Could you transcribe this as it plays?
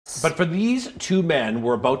But for these two men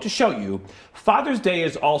we're about to show you, Father's Day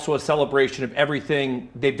is also a celebration of everything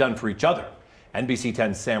they've done for each other. NBC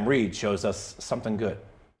 10's Sam Reed shows us something good.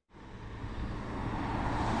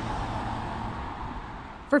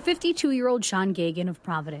 For 52-year-old Sean Gagan of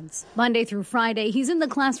Providence, Monday through Friday, he's in the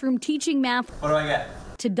classroom teaching math. What do I get?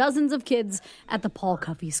 To dozens of kids at the Paul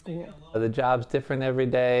Cuffey School. The job's different every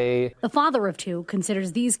day. The father of two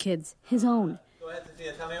considers these kids his own. Go ahead,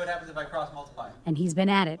 Sophia. Tell me what happens if I cross multiply. And he's been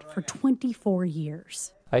at it for 24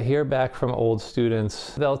 years. I hear back from old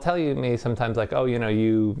students. They'll tell me sometimes like, oh, you know,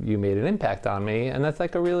 you made an impact on me. And that's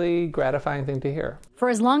like a really gratifying thing to hear. For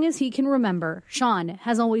as long as he can remember, Sean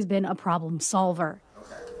has always been a problem solver.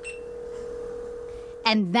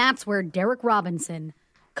 And that's where Derek Robinson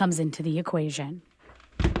comes into the equation.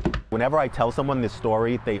 Whenever I tell someone this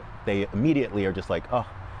story, they immediately are just like, oh,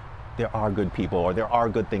 there are good people or there are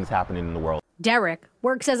good things happening in the world. Derek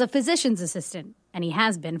works as a physician's assistant, and he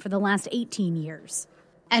has been for the last 18 years.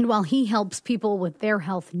 And while he helps people with their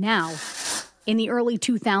health now, in the early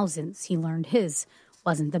 2000s, he learned his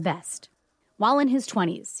wasn't the best. While in his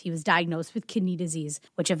 20s, he was diagnosed with kidney disease,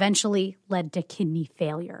 which eventually led to kidney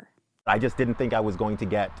failure. I just didn't think I was going to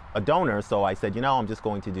get a donor, so I said, you know, I'm just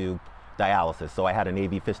going to do dialysis. So I had an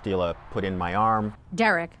AV fistula put in my arm.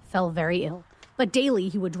 Derek fell very ill, but daily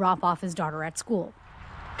he would drop off his daughter at school.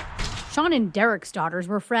 Sean and Derek's daughters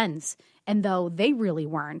were friends, and though they really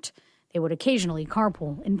weren't, they would occasionally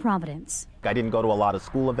carpool in Providence. I didn't go to a lot of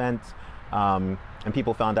school events, and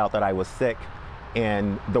people found out that I was sick,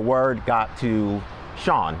 and the word got to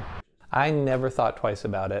Sean. I never thought twice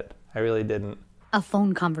about it. I really didn't. A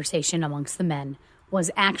phone conversation amongst the men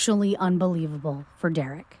was actually unbelievable for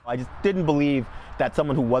Derek. I just didn't believe that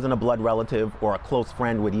someone who wasn't a blood relative or a close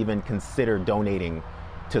friend would even consider donating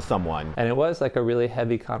to someone. And it was like a really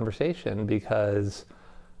heavy conversation because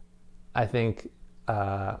I think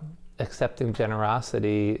accepting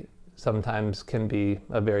generosity sometimes can be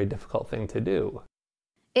a very difficult thing to do.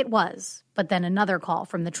 It was, but then another call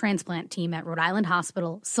from the transplant team at Rhode Island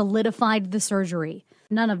Hospital solidified the surgery.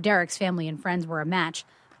 None of Derek's family and friends were a match,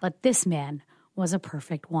 but this man was a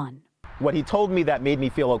perfect one. What he told me that made me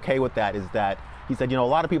feel okay with that is that he said, you know, a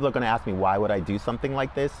lot of people are going to ask me, why would I do something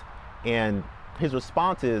like this? And his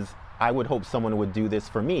response is, I would hope someone would do this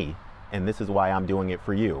for me, and this is why I'm doing it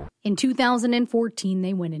for you. In 2014,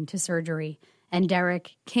 they went into surgery, and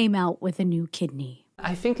Derek came out with a new kidney.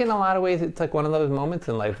 I think in a lot of ways it's like one of those moments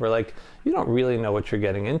in life where like you don't really know what you're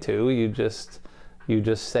getting into. You just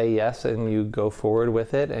say yes and you go forward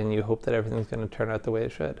with it and you hope that everything's going to turn out the way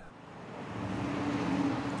it should.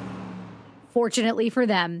 Fortunately for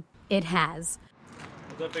them, it has.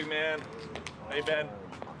 What's up, big man? How you been?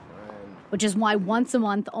 Which is why once a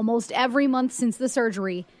month, almost every month since the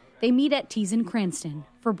surgery, they meet at Teas in Cranston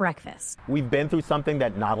for breakfast. We've been through something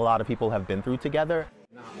that not a lot of people have been through together.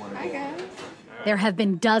 Hi, guys. There have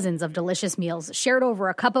been dozens of delicious meals shared over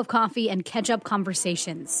a cup of coffee and catch-up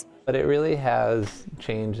conversations. But it really has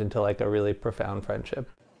changed into like a really profound friendship.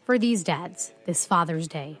 For these dads, this Father's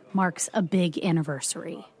Day marks a big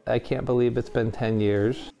anniversary. I can't believe it's been 10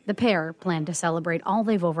 years. The pair plan to celebrate all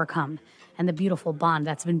they've overcome and the beautiful bond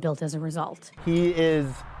that's been built as a result. He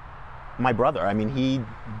is my brother. I mean, he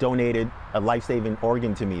donated a life-saving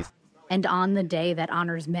organ to me. And on the day that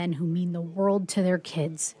honors men who mean the world to their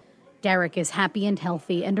kids, Derek is happy and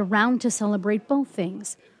healthy and around to celebrate both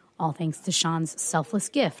things, all thanks to Sean's selfless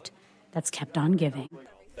gift that's kept on giving.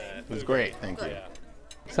 It was great, thank you.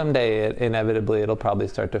 Someday, inevitably, it'll probably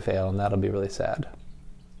start to fail, and that'll be really sad.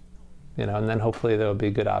 You know, and then hopefully there'll be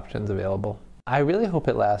good options available. I really hope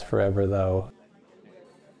it lasts forever, though.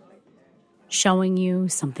 Showing you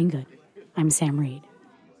something good. I'm Sam Reed.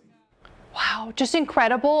 Wow, just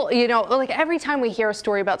incredible. You know, like every time we hear a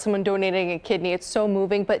story about someone donating a kidney, it's so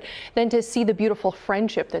moving. But then to see the beautiful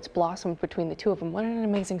friendship that's blossomed between the two of them, what an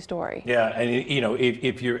amazing story. Yeah, and you know,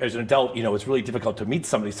 if you're as an adult, you know, it's really difficult to meet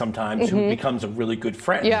somebody sometimes who becomes a really good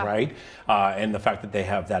friend, right? And the fact that they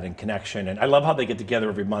have that in connection. And I love how they get together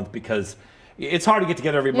every month because it's hard to get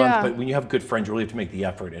together every month, but when you have good friends, you really have to make the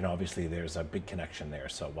effort. And obviously there's a big connection there.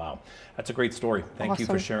 So, wow, that's a great story. Thank you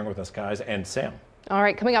for sharing with us, guys. And Sam. All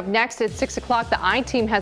right, coming up next at 6 o'clock, the I-Team has